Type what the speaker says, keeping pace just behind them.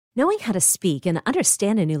Knowing how to speak and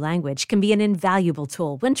understand a new language can be an invaluable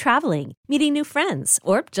tool when traveling, meeting new friends,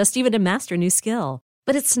 or just even to master a new skill.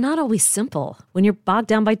 But it's not always simple when you're bogged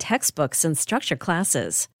down by textbooks and structured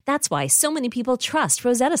classes. That's why so many people trust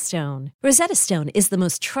Rosetta Stone. Rosetta Stone is the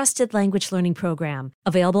most trusted language learning program,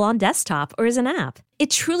 available on desktop or as an app. It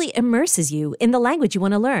truly immerses you in the language you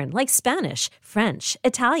want to learn, like Spanish, French,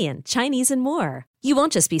 Italian, Chinese, and more. You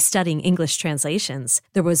won't just be studying English translations.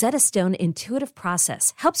 The Rosetta Stone intuitive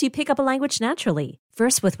process helps you pick up a language naturally,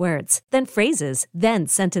 first with words, then phrases, then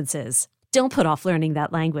sentences. Don't put off learning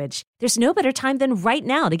that language. There's no better time than right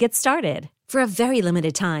now to get started. For a very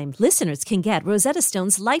limited time, listeners can get Rosetta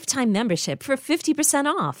Stone's lifetime membership for 50%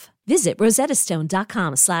 off. Visit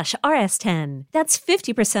rosettastone.com/rs10. That's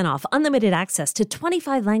 50% off unlimited access to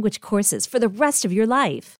 25 language courses for the rest of your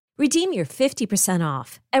life. Redeem your 50%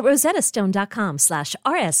 off at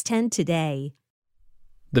rosettastone.com/rs10 today.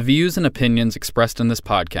 The views and opinions expressed in this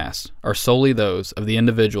podcast are solely those of the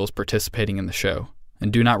individuals participating in the show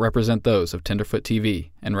and do not represent those of Tenderfoot TV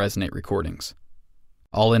and Resonate Recordings.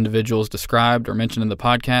 All individuals described or mentioned in the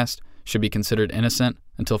podcast should be considered innocent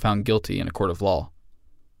until found guilty in a court of law.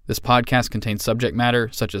 This podcast contains subject matter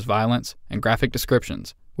such as violence and graphic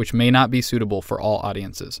descriptions, which may not be suitable for all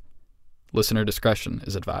audiences. Listener discretion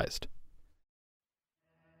is advised.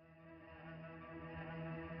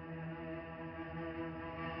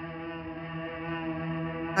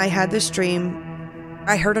 I had this dream.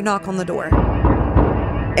 I heard a knock on the door.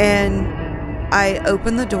 And I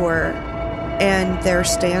opened the door, and there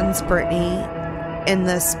stands Brittany in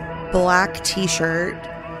this black t-shirt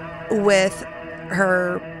with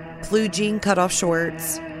her blue jean cutoff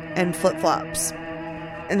shorts and flip-flops.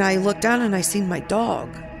 And I looked down and I seen my dog,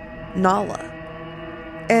 Nala.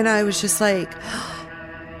 And I was just like,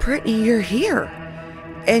 Brittany, you're here.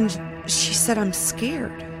 And she said, I'm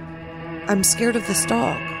scared. I'm scared of this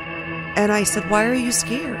dog. And I said, why are you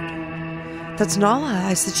scared? That's Nala.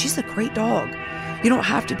 I said, she's a great dog. You don't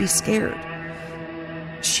have to be scared.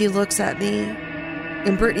 She looks at me,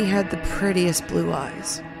 and Brittany had the prettiest blue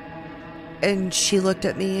eyes. And she looked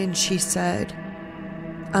at me and she said,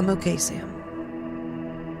 I'm okay, Sam.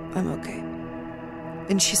 I'm okay.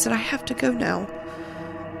 And she said, I have to go now.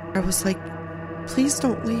 I was like, please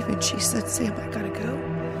don't leave. And she said, Sam, I gotta go.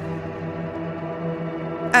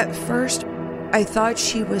 At first, I thought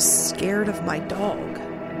she was scared of my dog.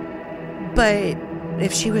 But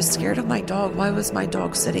if she was scared of my dog, why was my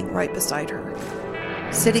dog sitting right beside her?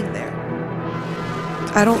 Sitting there.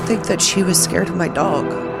 I don't think that she was scared of my dog.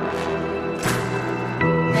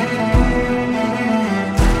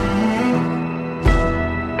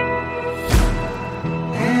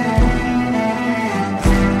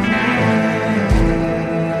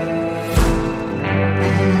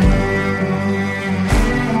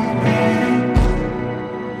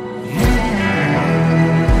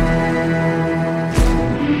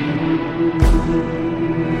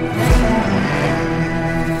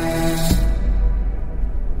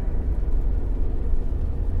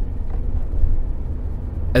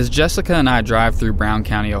 As Jessica and I drive through Brown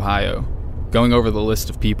County, Ohio, going over the list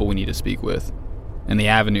of people we need to speak with and the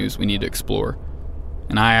avenues we need to explore,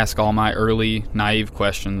 and I ask all my early, naive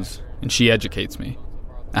questions, and she educates me,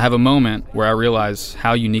 I have a moment where I realize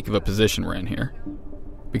how unique of a position we're in here.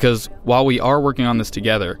 Because while we are working on this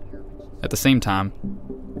together, at the same time,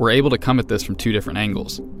 we're able to come at this from two different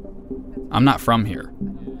angles. I'm not from here.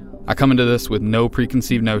 I come into this with no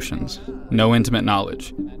preconceived notions, no intimate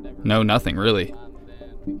knowledge, no nothing really.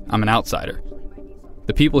 I'm an outsider.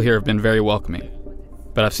 The people here have been very welcoming,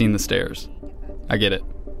 but I've seen the stares. I get it.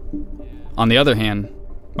 On the other hand,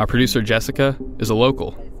 my producer Jessica is a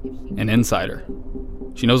local, an insider.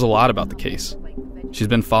 She knows a lot about the case. She's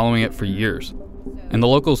been following it for years, and the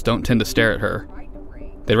locals don't tend to stare at her.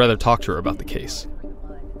 They'd rather talk to her about the case.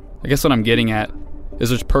 I guess what I'm getting at is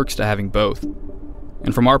there's perks to having both.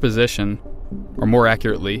 And from our position, or more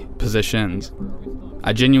accurately, positions,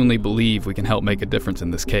 I genuinely believe we can help make a difference in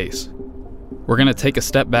this case. We're going to take a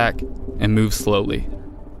step back and move slowly.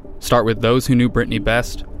 Start with those who knew Brittany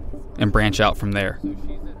best and branch out from there.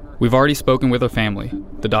 We've already spoken with her family,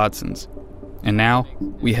 the Dodsons, and now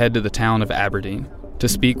we head to the town of Aberdeen to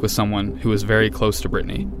speak with someone who is very close to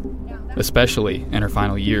Brittany, especially in her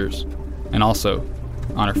final years, and also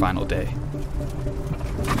on her final day.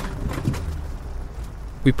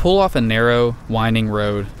 We pull off a narrow, winding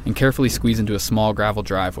road and carefully squeeze into a small gravel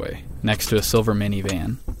driveway next to a silver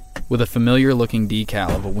minivan, with a familiar-looking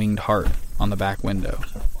decal of a winged heart on the back window.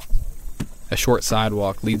 A short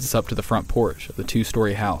sidewalk leads us up to the front porch of the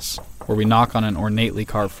two-story house, where we knock on an ornately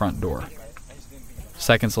carved front door.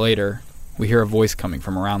 Seconds later, we hear a voice coming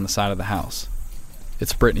from around the side of the house.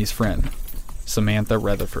 It's Brittany's friend, Samantha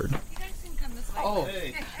Rutherford. Oh,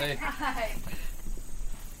 hey.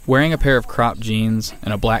 Wearing a pair of cropped jeans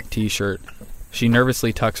and a black t-shirt, she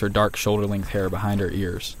nervously tucks her dark shoulder-length hair behind her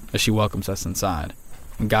ears as she welcomes us inside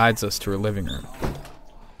and guides us to her living room.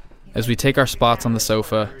 As we take our spots on the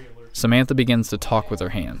sofa, Samantha begins to talk with her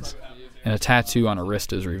hands, and a tattoo on her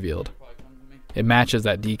wrist is revealed. It matches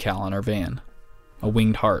that decal on our van, a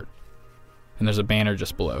winged heart, and there's a banner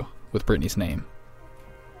just below with Brittany's name.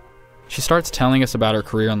 She starts telling us about her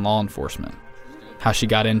career in law enforcement, how she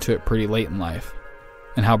got into it pretty late in life,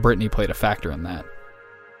 and how Brittany played a factor in that.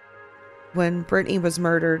 When Brittany was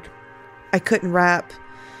murdered, I couldn't wrap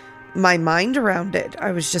my mind around it.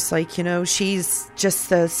 I was just like, she's just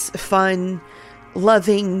this fun,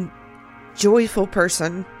 loving, joyful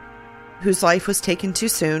person whose life was taken too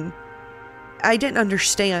soon. I didn't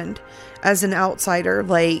understand as an outsider,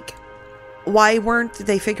 why weren't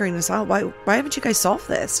they figuring this out? Why haven't you guys solved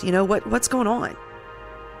this? What's going on?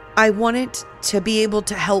 I wanted to be able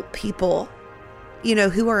to help people,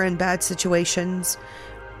 who are in bad situations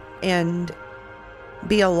and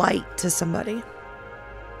be a light to somebody.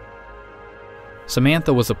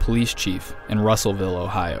 Samantha was a police chief in Russellville,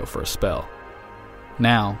 Ohio for a spell.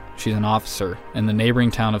 Now, she's an officer in the neighboring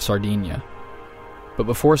town of Sardinia. But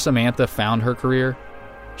before Samantha found her career,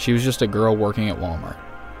 she was just a girl working at Walmart.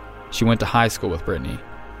 She went to high school with Brittany,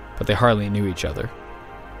 but they hardly knew each other.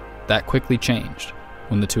 That quickly changed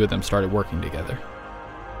when the two of them started working together.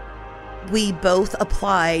 We both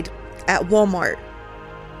applied at Walmart.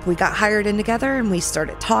 We got hired in together and we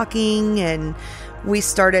started talking and we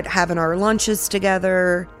started having our lunches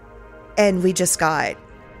together and we just got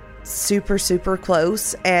super, super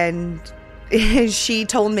close. And she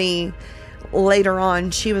told me later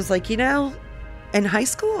on, she was like, in high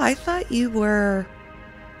school, I thought you were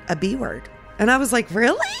a B word. And I was like,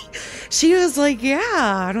 really? She was like,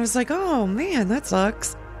 yeah. And I was like, oh man, that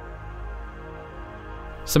sucks.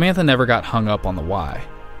 Samantha never got hung up on the why.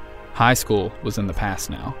 High school was in the past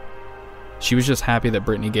now. She was just happy that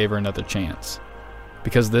Brittany gave her another chance.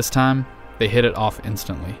 Because this time, they hit it off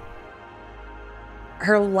instantly.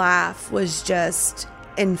 Her laugh was just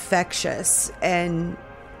infectious. And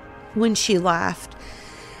when she laughed,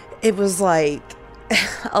 it was like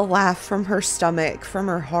a laugh from her stomach, from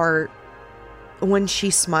her heart. When she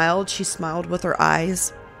smiled with her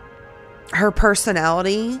eyes. Her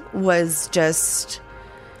personality was just...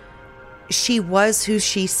 She was who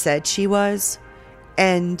she said she was,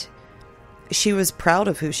 and she was proud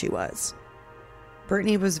of who she was.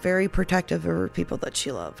 Brittany was very protective of her people that she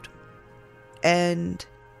loved. And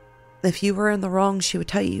if you were in the wrong, she would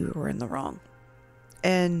tell you were in the wrong.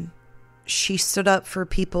 And she stood up for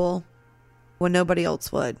people when nobody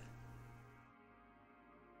else would.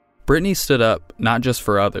 Brittany stood up not just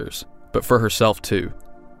for others, but for herself too.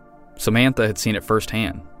 Samantha had seen it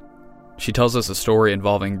firsthand. She tells us a story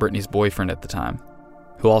involving Brittany's boyfriend at the time,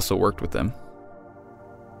 who also worked with them.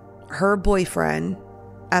 Her boyfriend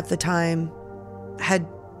at the time had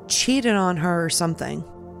cheated on her or something.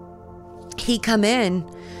 He come in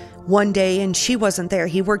one day and she wasn't there.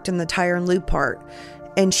 He worked in the tire and lube part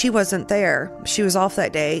and she wasn't there. She was off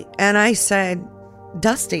that day. And I said,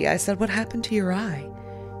 Dusty, I said, what happened to your eye?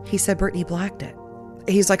 He said, Brittany blacked it.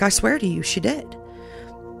 He's like, I swear to you, she did.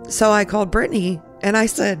 So I called Brittany and I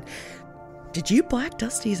said, did you black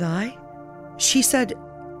Dusty's eye? She said,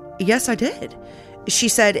 yes, I did. She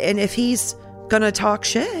said, and if he's gonna talk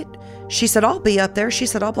shit, she said, I'll be up there. She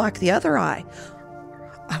said, I'll black the other eye.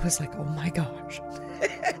 I was like, oh my gosh.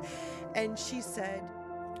 And she said,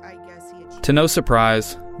 I guess he had... To no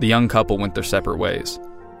surprise, the young couple went their separate ways.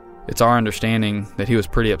 It's our understanding that he was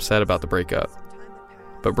pretty upset about the breakup.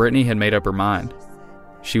 But Brittany had made up her mind.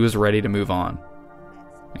 She was ready to move on.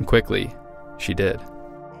 And quickly, she did.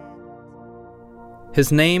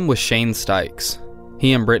 His name was Shane Stykes.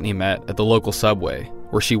 He and Brittany met at the local Subway,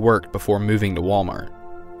 where she worked before moving to Walmart.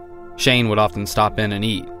 Shane would often stop in and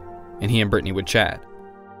eat, and he and Brittany would chat.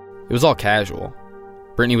 It was all casual.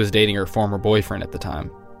 Brittany was dating her former boyfriend at the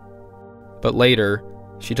time. But later,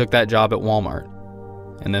 she took that job at Walmart,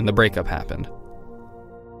 and then the breakup happened.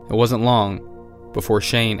 It wasn't long before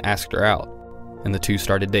Shane asked her out, and the two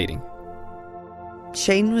started dating.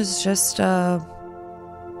 Shane was just, I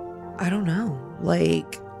don't know,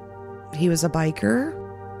 he was a biker.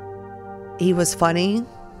 He was funny.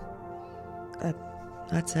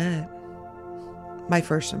 That's it. My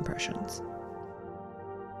first impressions.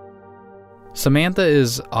 Samantha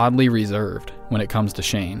is oddly reserved when it comes to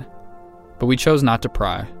Shane, but we chose not to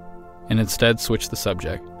pry, and instead switched the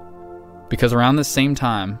subject. Because around this same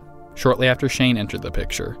time, shortly after Shane entered the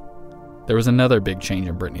picture, there was another big change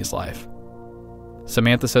in Brittany's life.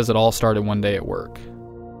 Samantha says it all started one day at work.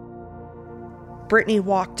 Brittany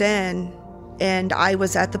walked in, and I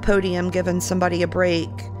was at the podium giving somebody a break,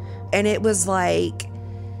 and it was like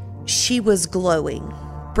she was glowing.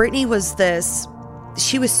 Brittany was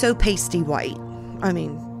she was so pasty white. I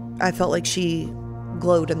mean, I felt like she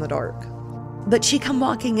glowed in the dark. But she come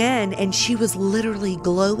walking in, and she was literally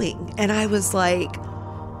glowing, and I was like,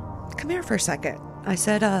 come here for a second. I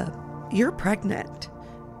said, you're pregnant.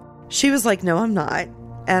 She was like, no, I'm not.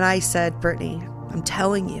 And I said, Brittany, I'm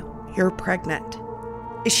telling you, you're pregnant.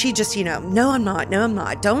 She just, no, I'm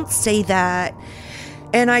not. Don't say that.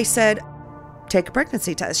 And I said, take a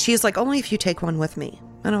pregnancy test. She's like, only if you take one with me.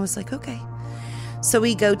 And I was like, okay. So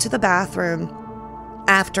we go to the bathroom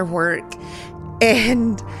after work,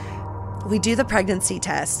 and we do the pregnancy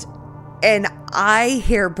test. And I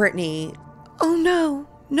hear Brittany, oh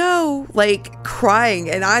no, like crying.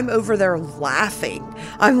 And I'm over there laughing.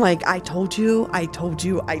 I'm like, I told you.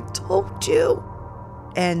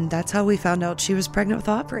 And that's how we found out she was pregnant with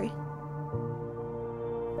Aubrey.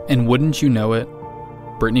 And wouldn't you know it,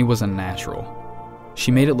 Brittany was a natural.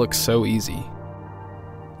 She made it look so easy.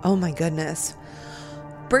 Oh my goodness.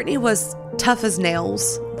 Brittany was tough as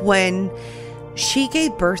nails. When she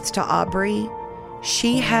gave birth to Aubrey,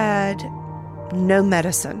 she had no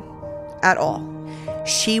medicine at all.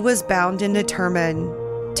 She was bound and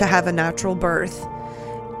determined to have a natural birth.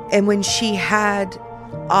 And when she had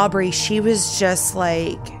Aubrey, she was just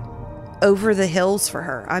like over the hills for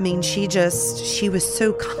her. I mean, she was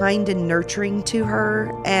so kind and nurturing to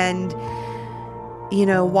her. And,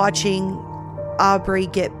 watching Aubrey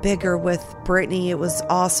get bigger with Brittany, it was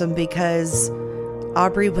awesome because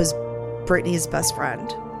Aubrey was Brittany's best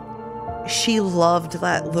friend. She loved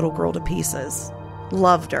that little girl to pieces.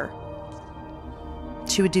 Loved her.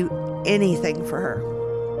 She would do anything for her.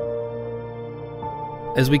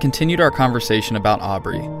 As we continued our conversation about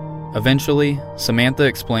Aubrey, eventually, Samantha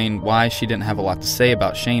explained why she didn't have a lot to say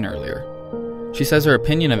about Shane earlier. She says her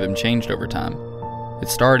opinion of him changed over time. It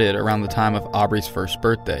started around the time of Aubrey's first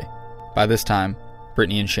birthday. By this time,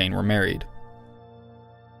 Brittany and Shane were married.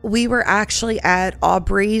 We were actually at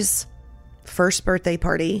Aubrey's first birthday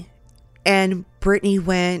party, and Brittany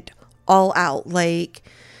went all out. Like,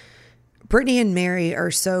 Brittany and Mary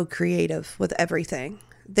are so creative with everything.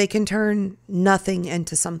 They can turn nothing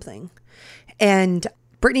into something. And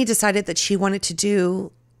Brittany decided that she wanted to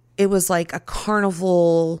do, it was like a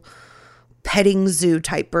carnival petting zoo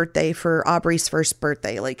type birthday for Aubrey's first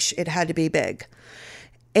birthday. Like, it had to be big.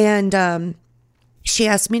 And she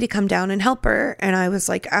asked me to come down and help her. And I was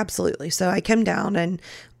like, absolutely. So I came down, and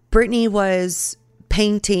Brittany was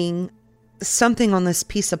painting something on this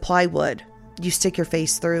piece of plywood. You stick your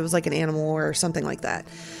face through. It was like an animal or something like that.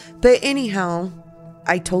 But anyhow,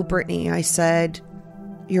 I told Brittany, I said,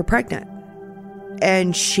 you're pregnant.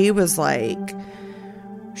 And she was like,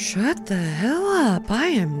 shut the hell up. I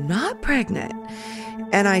am not pregnant.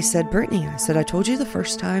 And I said, Brittany, I told you the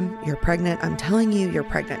first time, you're pregnant. I'm telling you, you're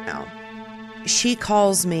pregnant now. She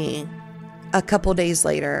calls me a couple days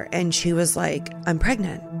later, and she was like, I'm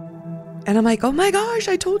pregnant. And I'm like, oh my gosh,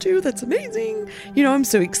 I told you. That's amazing. I'm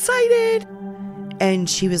so excited. And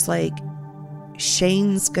she was like,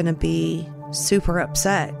 Shane's going to be super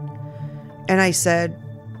upset. And I said,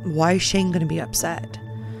 why is Shane going to be upset?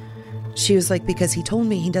 She was like, because he told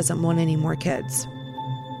me he doesn't want any more kids.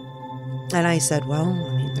 And I said, well,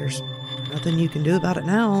 I mean, there's nothing you can do about it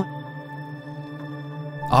now.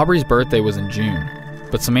 Aubrey's birthday was in June,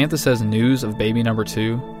 but Samantha says news of baby number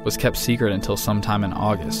 2 was kept secret until sometime in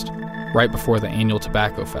August, right before the annual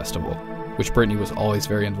tobacco festival, which Brittany was always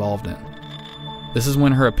very involved in. This is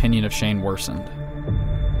when her opinion of Shane worsened.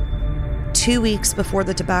 2 weeks before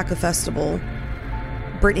the tobacco festival,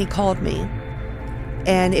 Brittany called me,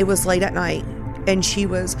 and it was late at night, and she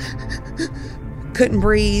was couldn't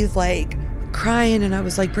breathe, like crying. And I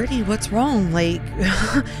was like, Brittany, what's wrong? Like,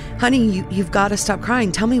 honey, you've got to stop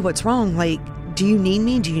crying. Tell me what's wrong. Like, do you need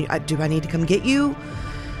me? Do I need to come get you?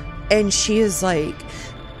 And she is like,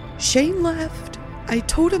 Shane left. I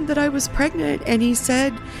told him that I was pregnant, and he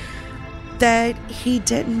said that he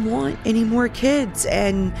didn't want any more kids,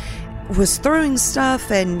 and was throwing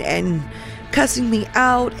stuff and cussing me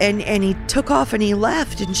out, and he took off and he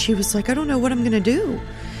left. And she was like, I don't know what I'm going to do.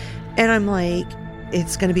 And I'm like,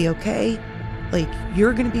 it's going to be okay. Like,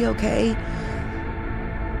 you're going to be okay.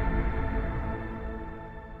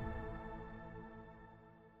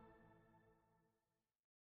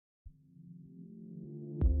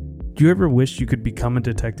 Do you ever wish you could become a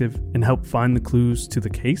detective and help find the clues to the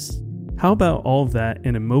case? How about all of that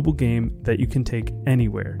in a mobile game that you can take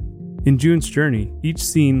anywhere? In June's Journey, each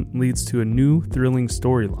scene leads to a new thrilling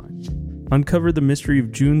storyline. uncover the mystery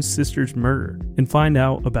of June's sister's murder and find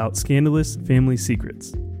out about scandalous family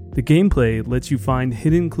secrets. The gameplay lets you find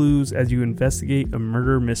hidden clues as you investigate a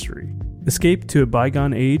murder mystery. Escape to a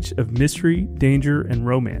bygone age of mystery, danger, and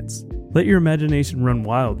romance. Let your imagination run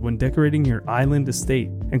wild when decorating your island estate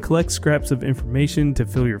and collect scraps of information to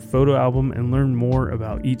fill your photo album and learn more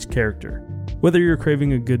about each character. Whether you're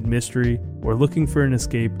craving a good mystery or looking for an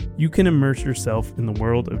escape, you can immerse yourself in the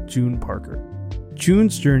world of June Parker.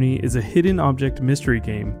 June's Journey is a hidden object mystery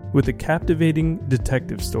game with a captivating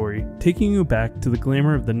detective story taking you back to the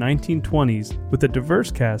glamour of the 1920s with a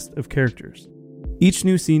diverse cast of characters. Each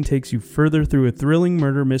new scene takes you further through a thrilling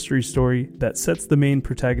murder mystery story that sets the main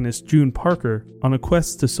protagonist, June Parker, on a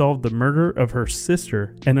quest to solve the murder of her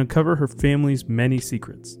sister and uncover her family's many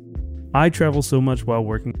secrets. I travel so much while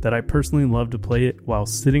working that I personally love to play it while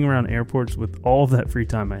sitting around airports with all that free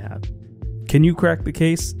time I have. Can you crack the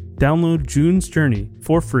case? Download June's Journey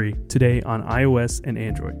for free today on iOS and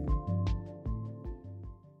Android.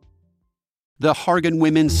 The Hargan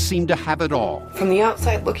women seem to have it all. From the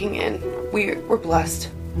outside looking in, we were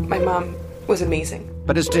blessed. My mom was amazing.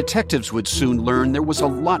 But as detectives would soon learn, there was a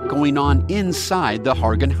lot going on inside the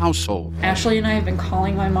Hargan household. Ashley and I have been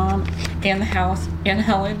calling my mom and the house and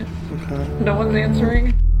Helen. No one's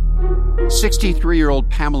answering. 63-year-old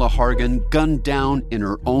Pamela Hargan gunned down in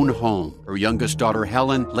her own home. Her youngest daughter,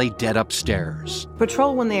 Helen, lay dead upstairs.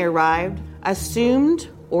 Patrol, when they arrived, assumed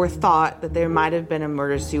or thought that there might have been a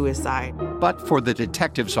murder-suicide. But for the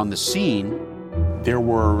detectives on the scene, there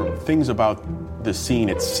were things about the scene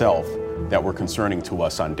itself that were concerning to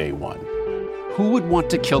us on day one. Who would want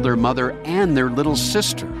to kill their mother and their little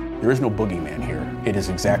sister? There is no boogeyman here. It is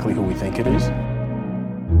exactly who we think it is.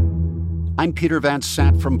 I'm Peter Van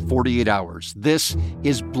Sant from 48 Hours. This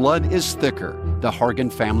is Blood is Thicker, the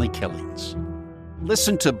Hargan Family Killings.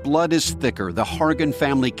 Listen to Blood is Thicker, the Hargan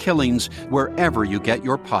Family Killings, wherever you get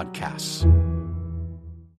your podcasts.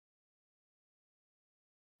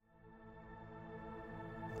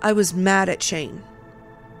 I was mad at Shane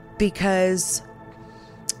because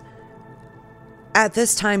at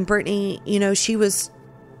this time, Brittany, she was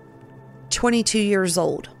 22 years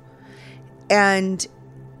old. And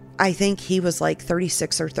I think he was like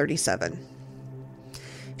 36 or 37.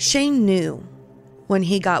 Shane knew when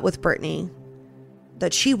he got with Brittany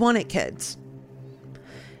that she wanted kids.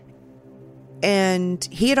 And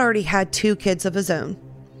he had already had 2 kids of his own.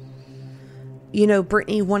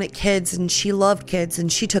 Brittany wanted kids and she loved kids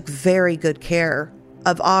and she took very good care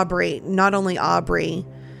of Aubrey. Not only Aubrey,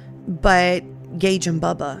 but Gage and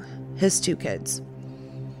Bubba, his 2 kids.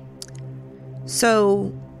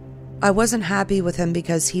 So I wasn't happy with him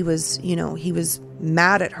because he was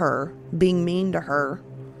mad at her, being mean to her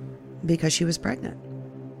because she was pregnant.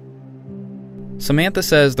 Samantha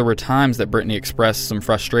says there were times that Brittany expressed some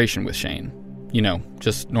frustration with Shane.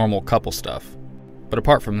 Just normal couple stuff. But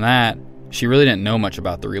apart from that, she really didn't know much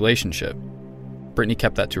about the relationship. Brittany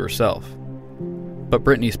kept that to herself. But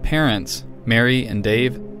Brittany's parents, Mary and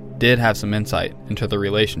Dave, did have some insight into the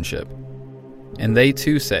relationship. And they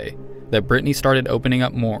too say that Brittany started opening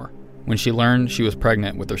up more when she learned she was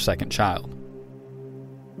pregnant with her second child.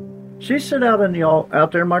 She sat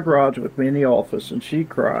out there in my garage with me in the office, and she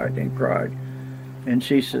cried and cried. And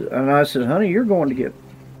she said, and I said, honey, you're going to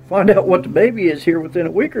find out what the baby is here within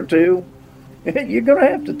a week or 2. You're going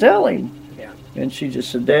to have to tell him. Yeah. And she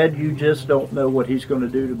just said, Dad, you just don't know what he's going to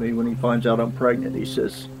do to me when he finds out I'm pregnant. He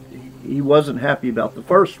says he wasn't happy about the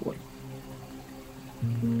first one.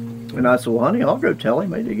 And I said, well, honey, I'll go tell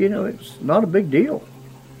him. It's not a big deal.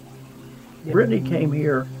 Yeah. Brittany came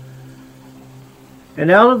here, and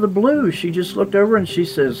out of the blue, she just looked over and she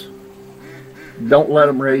says, don't let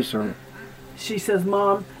him raise her. She says,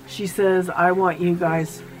 Mom, I want you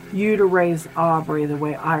to raise Aubrey the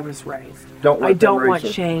way I was raised. I don't want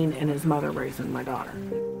Shane and his mother raising my daughter.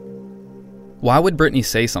 Why would Brittany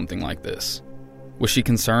say something like this? Was she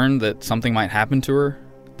concerned that something might happen to her?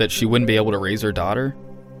 That she wouldn't be able to raise her daughter?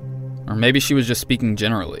 Or maybe she was just speaking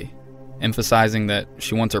generally, emphasizing that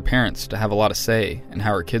she wants her parents to have a lot of say in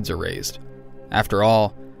how her kids are raised. After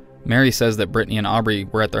all, Mary says that Brittany and Aubrey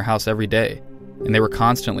were at their house every day, and they were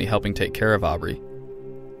constantly helping take care of Aubrey.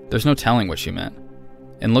 There's no telling what she meant.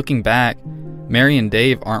 And looking back, Mary and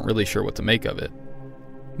Dave aren't really sure what to make of it.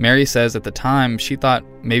 Mary says at the time she thought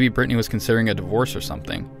maybe Brittany was considering a divorce or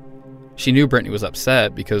something. She knew Brittany was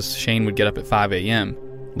upset because Shane would get up at 5 a.m.,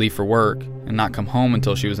 leave for work, and not come home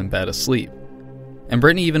until she was in bed asleep. And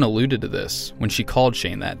Brittany even alluded to this when she called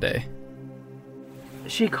Shane that day.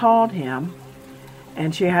 She called him,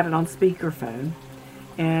 and she had it on speakerphone,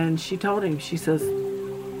 and she told him, she says,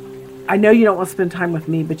 I know you don't want to spend time with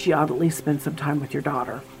me, but you ought to at least spend some time with your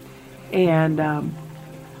daughter.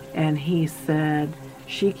 And he said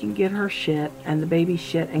she can get her shit and the baby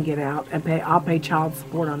shit and get out, and I'll pay child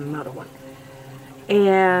support on another one.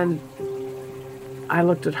 And I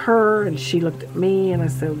looked at her and she looked at me and I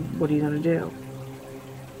said, what are you going to do?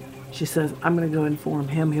 She says, I'm going to go inform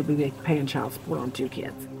him. He'll be paying child support on 2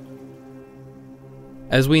 kids.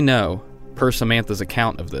 As we know, per Samantha's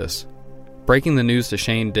account of this, breaking the news to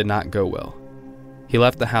Shane did not go well. He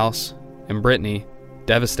left the house, and Brittany,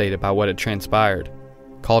 devastated by what had transpired,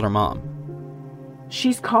 called her mom.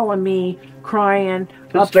 She's calling me, crying,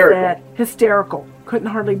 Hysterical. upset, hysterical, couldn't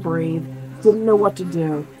hardly breathe, didn't know what to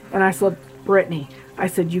do. And I said, Brittany, I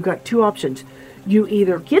said, you got 2 options. You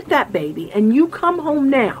either get that baby and you come home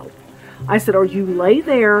now. I said, or you lay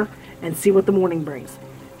there and see what the morning brings.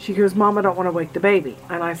 She goes, Mom, I don't want to wake the baby.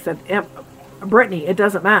 And I said, Brittany, it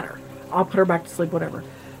doesn't matter. I'll put her back to sleep, whatever.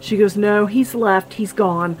 She goes, no, he's left, he's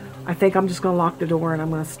gone. I think I'm just going to lock the door and I'm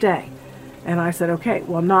going to stay. And I said, okay,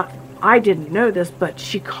 well, I didn't know this, but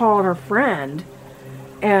she called her friend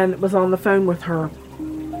and was on the phone with her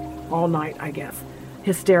all night, I guess.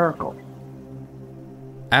 Hysterical.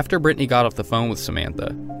 After Brittany got off the phone with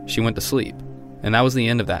Samantha, she went to sleep, and that was the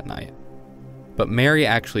end of that night. But Mary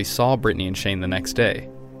actually saw Brittany and Shane the next day.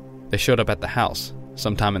 They showed up at the house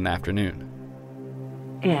sometime in the afternoon.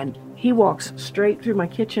 And he walks straight through my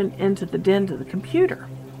kitchen into the den to the computer.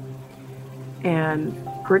 And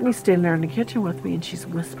Brittany's standing there in the kitchen with me, and she's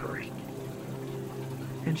whispering.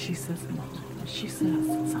 And she says, Mom, she says,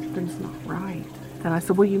 something's not right. And I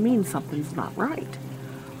said, what do you mean something's not right?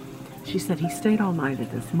 She said, he stayed all night at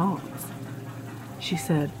his mom's. She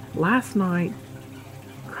said, last night,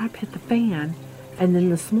 crap hit the fan, and then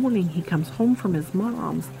this morning he comes home from his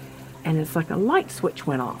mom's, and it's like a light switch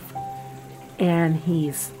went off. And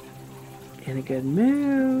he's in a good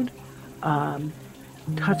mood,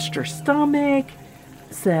 touched her stomach,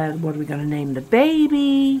 said, what are we going to name the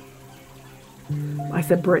baby? I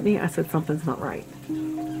said, Brittany, I said, something's not right.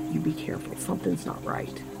 You be careful, something's not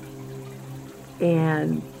right.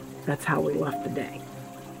 And that's how we left the day.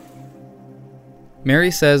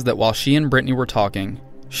 Mary says that while she and Brittany were talking,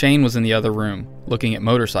 Shane was in the other room, looking at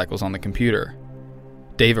motorcycles on the computer.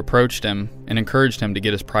 Dave approached him and encouraged him to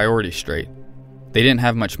get his priorities straight. They didn't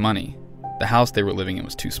have much money. The house they were living in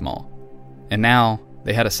was too small. And now,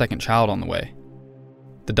 they had a second child on the way.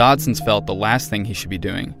 The Dodsons felt the last thing he should be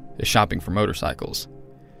doing is shopping for motorcycles.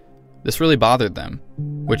 This really bothered them,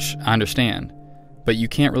 which I understand, but you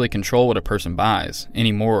can't really control what a person buys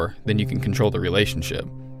any more than you can control the relationship.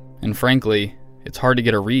 And frankly, it's hard to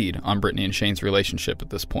get a read on Brittany and Shane's relationship at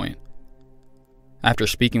this point. After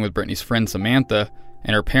speaking with Brittany's friend Samantha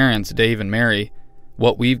and her parents, Dave and Mary,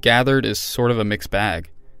 what we've gathered is sort of a mixed bag.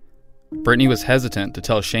 Brittany was hesitant to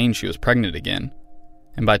tell Shane she was pregnant again,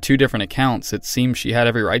 and by 2 different accounts, it seems she had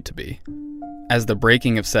every right to be, as the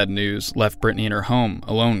breaking of said news left Brittany in her home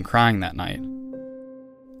alone crying that night.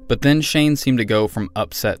 But then Shane seemed to go from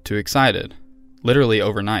upset to excited, literally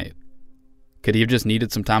overnight. Could he have just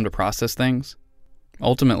needed some time to process things?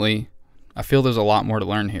 Ultimately, I feel there's a lot more to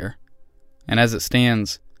learn here. And as it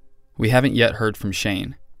stands, we haven't yet heard from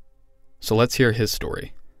Shane. So let's hear his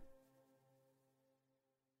story.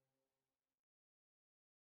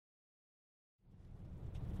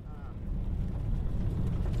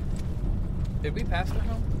 Did we pass their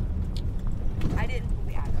home? I didn't.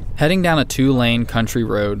 Heading down a 2-lane country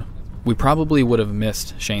road, we probably would have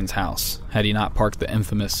missed Shane's house had he not parked the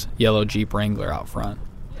infamous yellow Jeep Wrangler out front.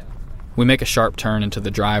 We make a sharp turn into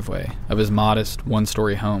the driveway of his modest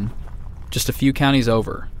 1-story home, just a few counties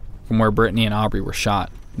over from where Brittany and Aubrey were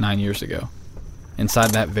shot 9 years ago,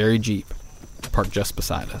 inside that very Jeep parked just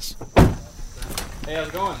beside us. Hey, how's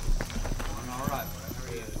it going? All right.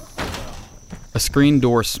 A screen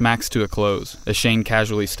door smacks to a close as Shane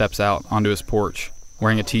casually steps out onto his porch,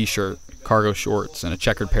 wearing a t-shirt, cargo shorts, and a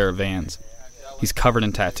checkered pair of Vans. He's covered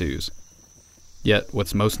in tattoos. Yet,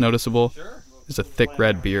 what's most noticeable is a thick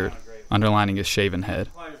red beard underlining his shaven head.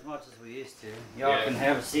 Quite as much as we used to. Y'all can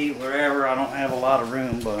have a seat wherever. I don't have a lot of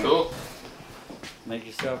room, but cool. Make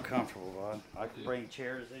yourself comfortable, bud. I can bring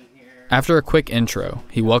chairs in here. After a quick intro,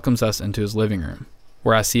 he welcomes us into his living room,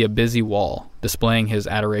 where I see a busy wall displaying his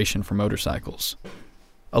adoration for motorcycles.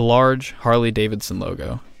 A large Harley-Davidson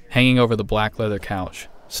logo, hanging over the black leather couch,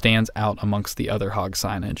 stands out amongst the other hog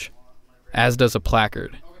signage, as does a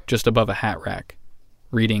placard just above a hat rack,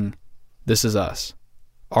 reading, "This is us.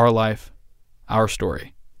 Our life, our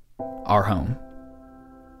story, our home."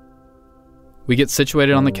 We get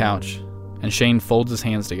situated on the couch, and Shane folds his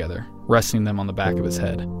hands together, resting them on the back of his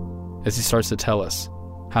head, as he starts to tell us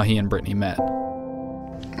how he and Brittany met.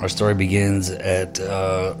 Our story begins at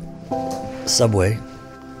Subway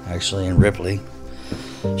actually, in Ripley.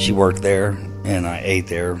 She worked there, and I ate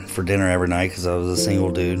there for dinner every night because I was a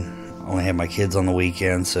single dude. I only had my kids on the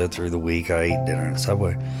weekends, so through the week I ate dinner at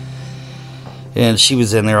Subway. And she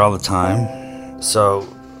was in there all the time, so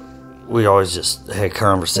we always just had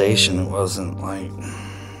conversation. It wasn't like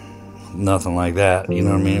nothing like that, you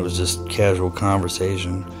know what I mean? It was just casual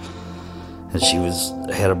conversation. And she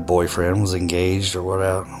had a boyfriend, was engaged or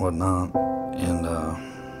whatnot, and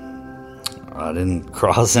I didn't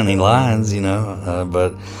cross any lines, you know,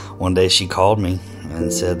 but one day she called me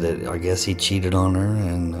and said that I guess he cheated on her,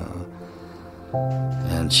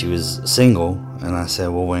 and she was single, and I said,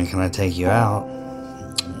 well, when can I take you out?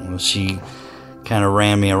 Well, she kind of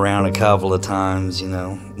ran me around a couple of times, you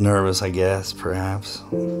know, nervous, I guess, perhaps,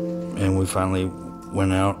 and we finally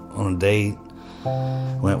went out on a date,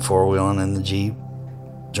 went four-wheeling in the Jeep,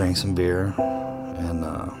 drank some beer, and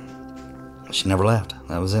she never left.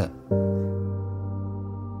 That was it.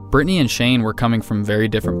 Brittany and Shane were coming from very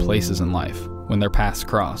different places in life when their paths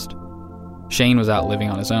crossed. Shane was out living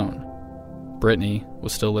on his own. Brittany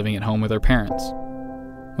was still living at home with her parents.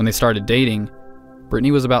 When they started dating,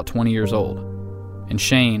 Brittany was about 20 years old, and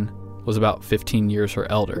Shane was about 15 years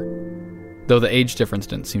her elder, though the age difference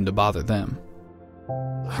didn't seem to bother them.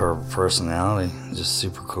 Her personality, just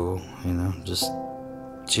super cool, you know,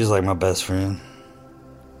 she was like my best friend.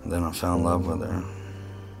 Then I fell in love with her.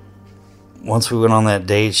 Once we went on that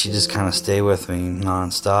date, she just kind of stayed with me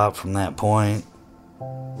nonstop from that point.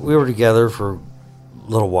 We were together for a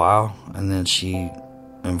little while, and then she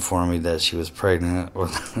informed me that she was pregnant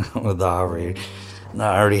with Aubrey. And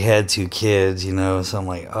I already had 2 kids, you know, so I'm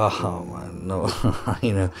like, oh, no,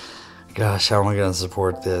 you know, gosh, how am I going to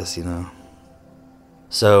support this, you know?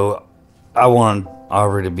 So I wanted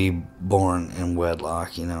Aubrey to be born in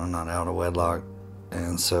wedlock, you know, not out of wedlock.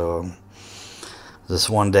 And so this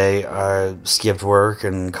one day I skipped work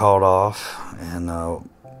and called off and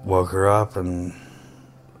woke her up, and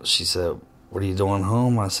she said, what are you doing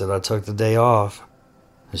home? I said, I took the day off.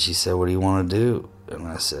 And she said, what do you want to do? And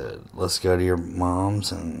I said, let's go to your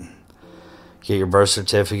mom's and get your birth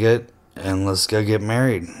certificate and let's go get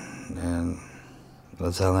married. And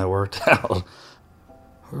that's how that worked out.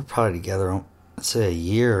 We were probably together, I'd say, a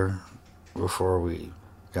year before we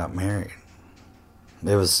got married.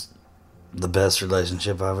 It was the best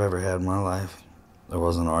relationship I've ever had in my life. There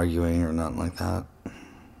wasn't arguing or nothing like that.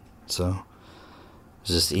 So it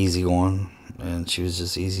was just easy going, and she was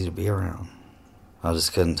just easy to be around. I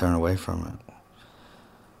just couldn't turn away from it.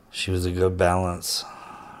 She was a good balance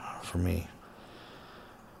for me.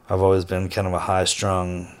 I've always been kind of a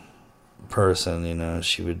high-strung person, you know.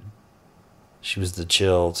 She was the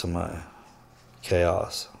chill to my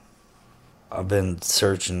chaos. I've been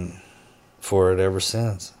searching for it ever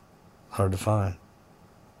since. Hard to find.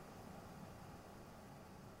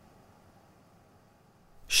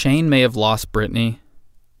 Shane may have lost Brittany,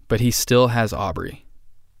 but he still has Aubrey,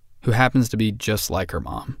 who happens to be just like her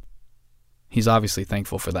mom. He's obviously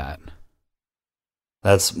thankful for that.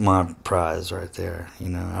 That's my prize right there, you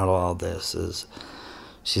know, out of all this is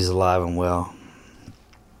she's alive and well,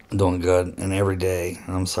 doing good, and every day,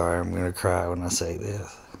 I'm sorry, I'm going to cry when I say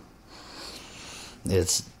this.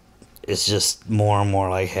 It's just more and more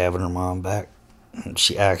like having her mom back.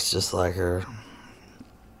 She acts just like her.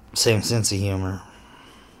 Same sense of humor.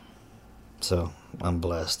 So I'm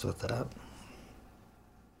blessed with that.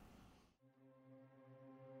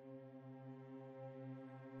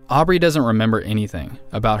 Aubrey doesn't remember anything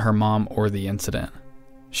about her mom or the incident.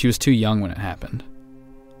 She was too young when it happened.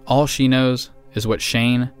 All she knows is what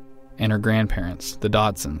Shane and her grandparents, the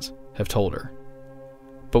Dodsons, have told her.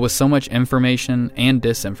 But with so much information and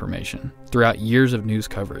disinformation throughout years of news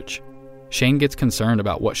coverage, Shane gets concerned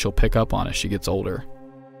about what she'll pick up on as she gets older.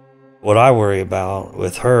 What I worry about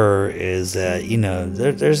with her is that, you know,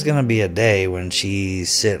 there's going to be a day when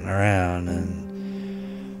she's sitting around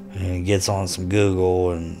and gets on some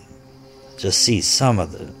Google and just sees some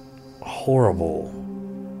of the horrible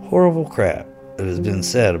crap that has been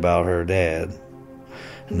said about her dad.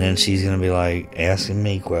 And then she's going to be like asking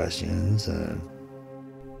me questions.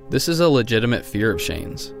 This is a legitimate fear of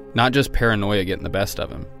Shane's, not just paranoia getting the best of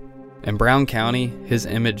him. In Brown County, his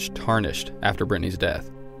image tarnished after Brittany's death.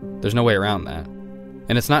 There's no way around that.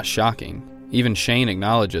 And it's not shocking. Even Shane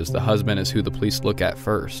acknowledges the husband is who the police look at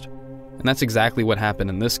first. And that's exactly what happened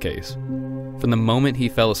in this case. From the moment he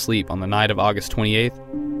fell asleep on the night of August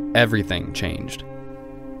 28th, everything changed.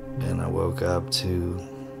 And I woke up to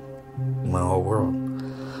my whole world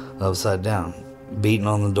upside down. Beating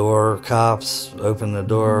on the door, cops open the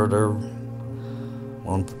door, they're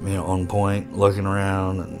on point, looking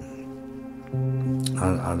around, and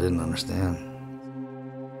I didn't understand.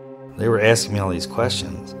 They were asking me all these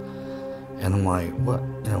questions. And I'm like, what?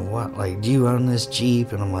 What? Like, do you own this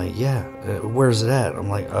Jeep? And I'm like, yeah. Where's it at? I'm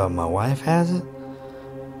like, my wife has it?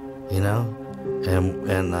 And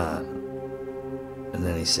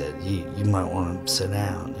then he said, you might want to sit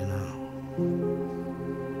down,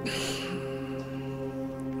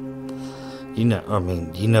 You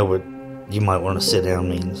know what you might want to sit down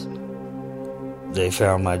means. They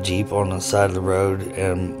found my Jeep on the side of the road,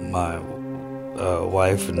 and my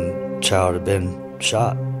wife and child had been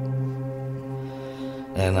shot.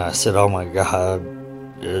 And I said, oh my God,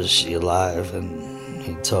 is she alive? And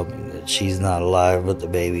he told me that she's not alive, but the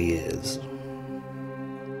baby is.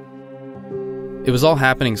 It was all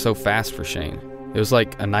happening so fast for Shane. It was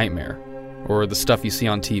like a nightmare, or the stuff you see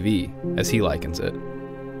on TV, as he likens it.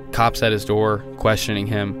 Cops at his door, questioning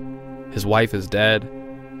him. His wife is dead.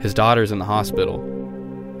 His daughter's in the hospital.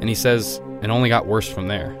 And he says it only got worse from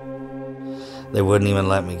there. They wouldn't even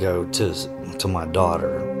let me go to my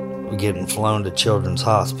daughter. We're getting flown to Children's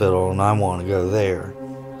Hospital, and I want to go there.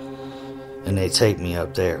 And they take me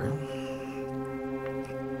up there,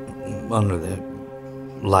 under the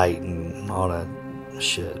light and all that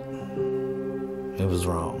shit. It was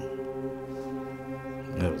wrong.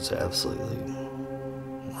 It was absolutely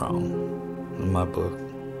wrong in my book.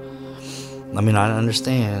 I mean, I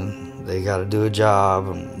understand they got to do a job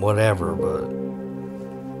and whatever, but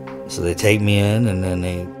so they take me in, and then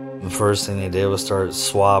the first thing they did was start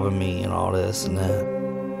swabbing me and all this and that,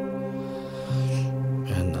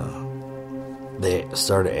 and they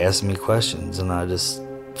started asking me questions, and I just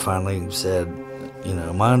finally said,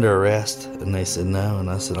 am I under arrest? And they said no, and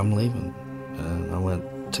I said I'm leaving, and I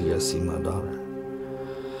went to go see my daughter.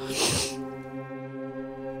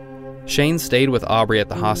 Shane stayed with Aubrey at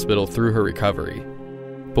the hospital through her recovery.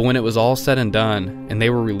 But when it was all said and done and they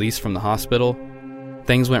were released from the hospital,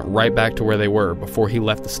 things went right back to where they were before he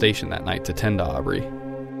left the station that night to tend to Aubrey.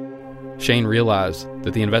 Shane realized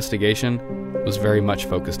that the investigation was very much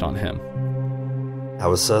focused on him. I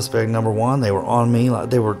was suspect number one. They were on me.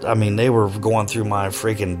 They were going through my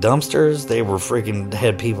freaking dumpsters. They were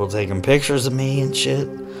had people taking pictures of me and shit.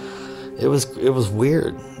 It was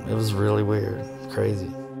weird. It was really weird.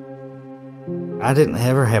 Crazy. I didn't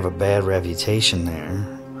ever have a bad reputation there.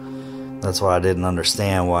 That's why I didn't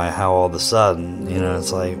understand how all of a sudden,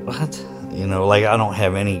 it's like, what? Like I don't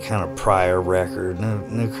have any kind of prior record,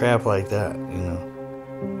 no crap like that,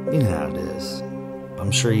 You know how it is. I'm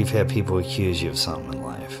sure you've had people accuse you of something in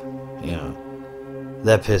life,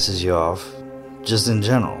 That pisses you off, just in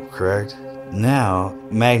general, correct? Now,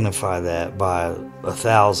 magnify that by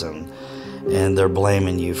 1,000, and they're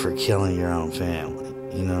blaming you for killing your own family,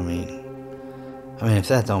 you know what I mean? I mean, if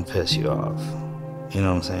that don't piss you off, you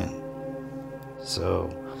know what I'm saying? So,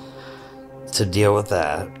 to deal with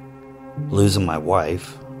that, losing my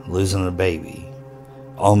wife, losing a baby,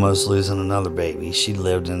 almost losing another baby. She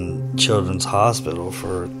lived in Children's Hospital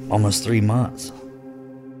for almost 3 months.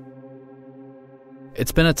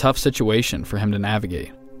 It's been a tough situation for him to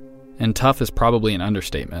navigate, and tough is probably an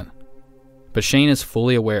understatement. But Shane is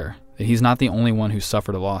fully aware that he's not the only one who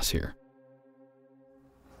suffered a loss here.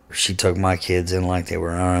 She took my kids in like they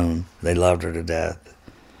were her own. They loved her to death.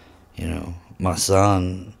 My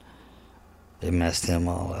son, it messed him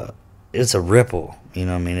all up. It's a ripple,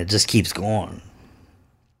 it just keeps going.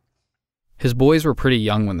 His boys were pretty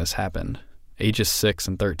young when this happened, ages 6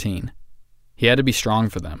 and 13. He had to be strong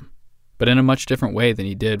for them, but in a much different way than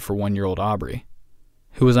he did for 1-year-old Aubrey,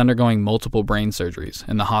 who was undergoing multiple brain surgeries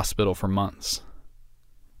in the hospital for months.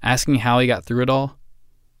 Asking how he got through it all?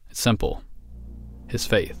 It's simple. His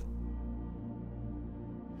faith.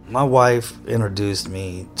 My wife introduced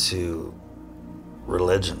me to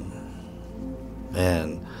religion,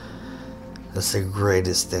 and that's the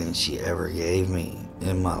greatest thing she ever gave me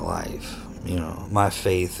in my life. My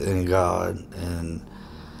faith in God and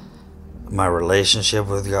my relationship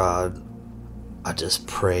with God. I just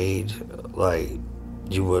prayed like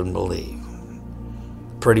you wouldn't believe.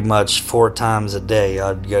 Pretty much 4 times a day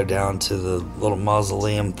I'd go down to the little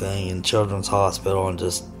mausoleum thing in Children's Hospital and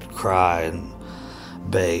just cry and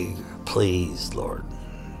beg, please Lord,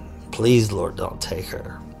 don't take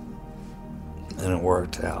her. And it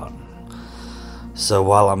worked out. So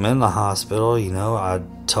while I'm in the hospital, I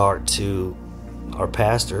talked to our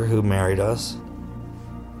pastor who married us,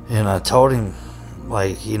 and I told him,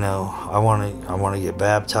 I want to get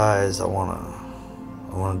baptized. I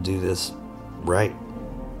want to do this right.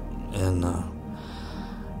 And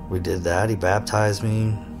we did that. He baptized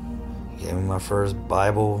me, gave me my first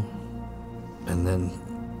Bible, and then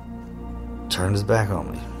turned his back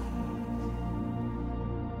on me.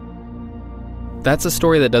 That's a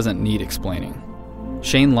story that doesn't need explaining.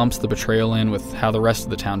 Shane lumps the betrayal in with how the rest of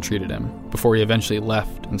the town treated him before he eventually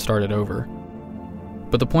left and started over.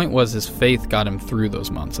 But the point was his faith got him through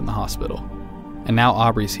those months in the hospital. And now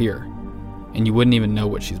Aubrey's here, and you wouldn't even know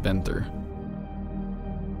what she's been through.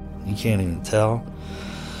 You can't even tell.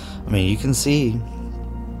 I mean, you can see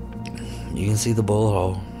the bullet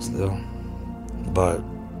hole still, but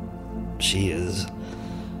she is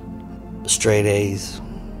straight A's,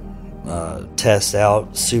 test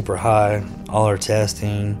out super high, all her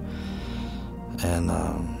testing, and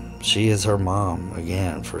she is her mom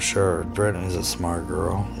again for sure. Brittany's a smart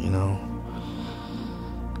girl,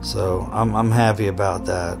 so I'm happy about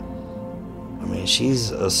that. I mean,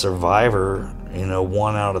 she's a survivor,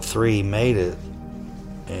 1 out of 3 made it,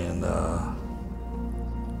 and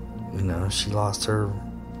she lost her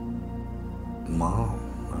mom,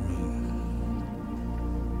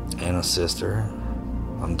 and a sister,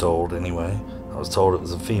 I'm told anyway. I was told it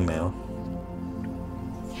was a female.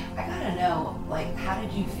 I gotta know, how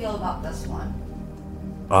did you feel about this one?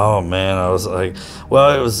 Oh man, I was like,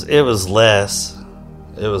 well, it was less.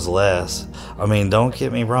 It was less. I mean, don't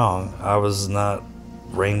get me wrong. I was not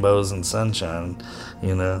rainbows and sunshine,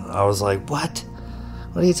 I was like, what?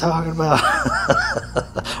 What are you talking about?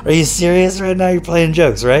 Are you serious right now? You're playing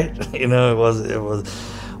jokes, right? It was.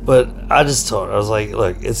 But I just told her, I was like,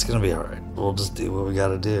 look, it's going to be all right. We'll just do what we got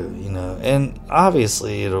to do, And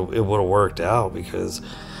obviously it would have worked out because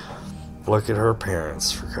look at her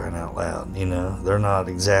parents, for crying out loud, They're not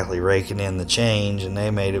exactly raking in the change, and they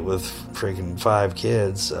made it with freaking 5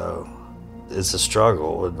 kids, so it's a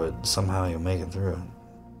struggle, but somehow you'll make it through it.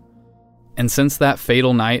 And since that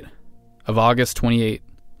fatal night of August 28,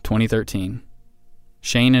 2013,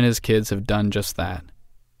 Shane and his kids have done just that.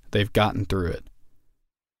 They've gotten through it.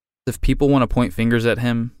 If people want to point fingers at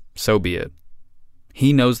him, so be it.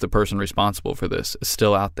 He knows the person responsible for this is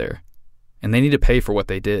still out there, and they need to pay for what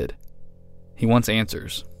they did. He wants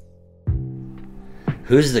answers.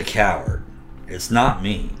 Who's the coward? It's not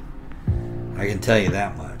me. I can tell you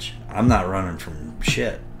that much. I'm not running from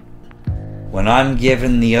shit. When I'm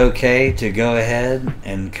given the okay to go ahead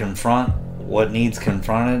and confront what needs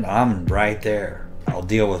confronted, I'm right there. I'll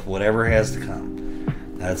deal with whatever has to come.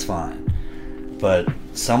 That's fine. But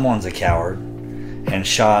someone's a coward and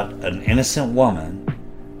shot an innocent woman,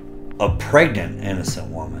 a pregnant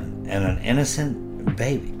innocent woman, and an innocent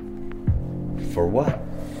baby. For what?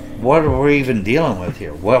 What are we even dealing with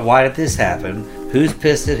here? Why did this happen? Who's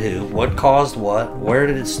pissed at who? What caused what? Where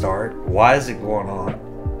did it start? Why is it going on?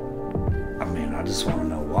 I mean, I just want to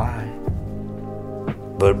know why.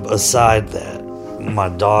 But aside that, my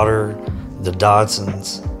daughter, the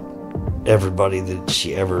Dodsons, everybody that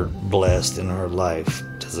she ever blessed in her life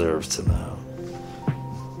deserves to know.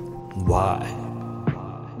 Why?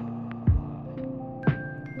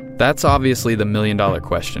 That's obviously the million-dollar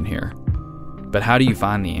question here. But how do you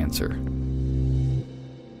find the answer?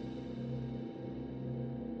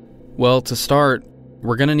 Well, to start,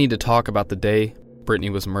 we're going to need to talk about the day Brittany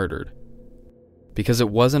was murdered. Because it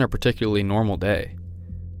wasn't a particularly normal day.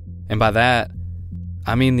 And by that,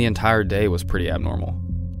 I mean the entire day was pretty abnormal.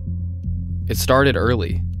 It started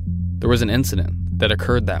early. There was an incident that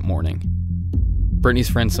occurred that morning. Brittany's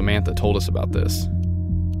friend Samantha told us about this.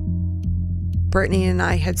 Brittany and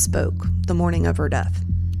I had spoke the morning of her death.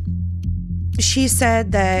 She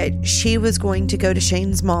said that she was going to go to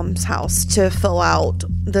Shane's mom's house to fill out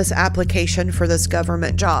this application for this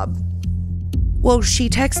government job. Well, she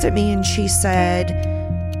texted me and she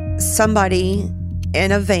said somebody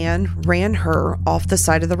in a van ran her off the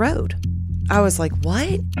side of the road. I was like,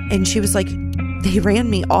 what? And she was like, they ran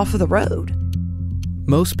me off of the road.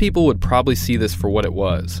 Most people would probably see this for what it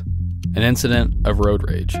was, an incident of road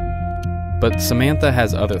rage. But Samantha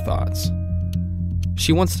has other thoughts.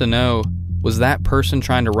 She wants to know, was that person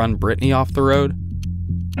trying to run Brittany off the road?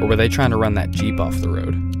 Or were they trying to run that Jeep off the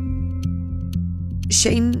road?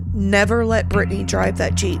 Shane never let Brittany drive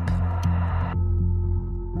that Jeep.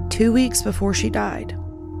 2 weeks before she died,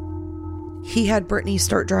 he had Brittany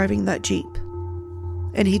start driving that Jeep.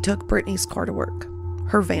 And he took Brittany's car to work,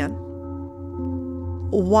 her van.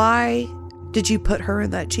 Why did you put her in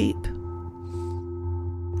that Jeep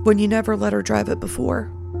when you never let her drive it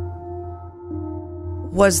before?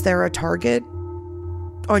 Was there a target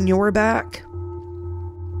on your back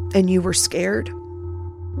and you were scared?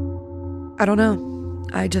 I don't know.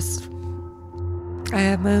 I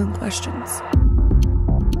have my own questions.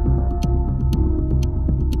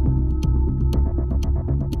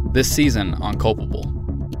 This season on Culpable.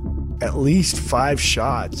 At least 5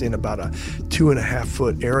 shots in about a 2.5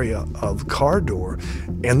 foot area of car door,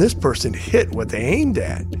 and this person hit what they aimed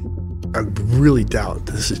at. I really doubt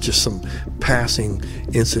this is just some passing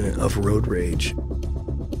incident of road rage.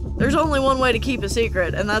 There's only one way to keep a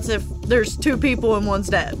secret, and that's if there's two people and one's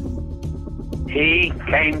dead. He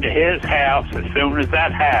came to his house as soon as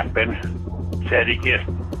that happened, said he just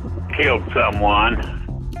killed someone.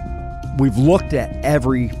 We've looked at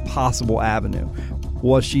every possible avenue.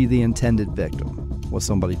 Was she the intended victim? Was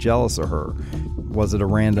somebody jealous of her? Was it a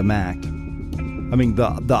random act? I mean,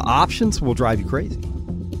 the options will drive you crazy.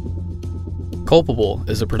 Culpable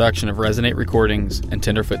is a production of Resonate Recordings and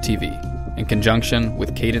Tenderfoot TV in conjunction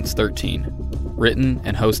with Cadence 13, written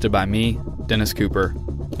and hosted by me, Dennis Cooper,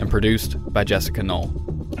 and produced by Jessica Knoll.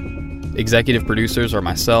 Executive producers are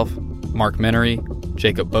myself, Mark Menery,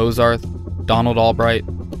 Jacob Bozarth, Donald Albright,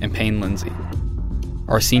 and Payne Lindsay.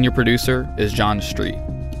 Our senior producer is John Street.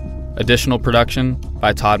 Additional production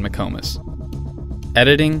by Todd McComas.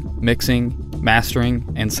 Editing, mixing, mastering,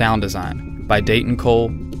 and sound design by Dayton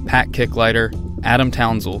Cole, Pat Kicklighter, Adam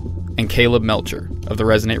Townsell, and Caleb Melcher of the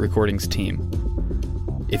Resonate Recordings team.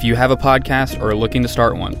 If you have a podcast or are looking to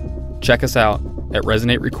start one, check us out at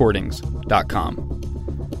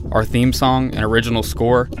resonaterecordings.com. Our theme song and original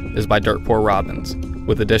score is by Dirt Poor Robbins,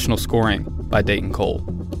 with additional scoring by Dayton Cole.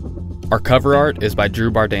 Our cover art is by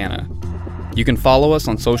Drew Bardana. You can follow us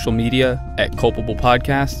on social media at Culpable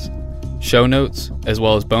Podcasts. Show notes, as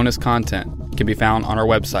well as bonus content, can be found on our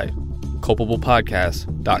website,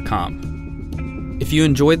 culpablepodcast.com. If you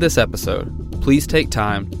enjoyed this episode, please take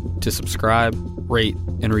time to subscribe, rate,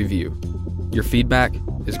 and review. Your feedback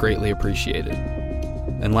is greatly appreciated.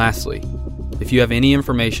 And lastly, if you have any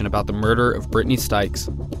information about the murder of Brittany Stykes,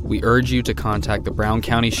 we urge you to contact the Brown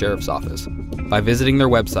County Sheriff's Office by visiting their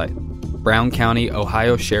website,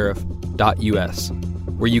 browncounty.ohiosheriff.us,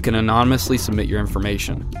 where you can anonymously submit your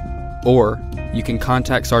information. Or you can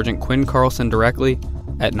contact Sergeant Quinn Carlson directly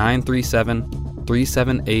at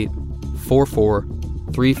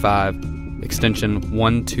 937-378-4435, extension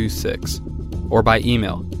 126, or by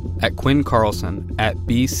email at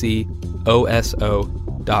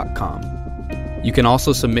quinncarlson@bcoso.com. You can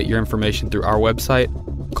also submit your information through our website,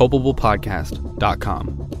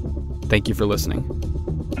 culpablepodcast.com. Thank you for listening.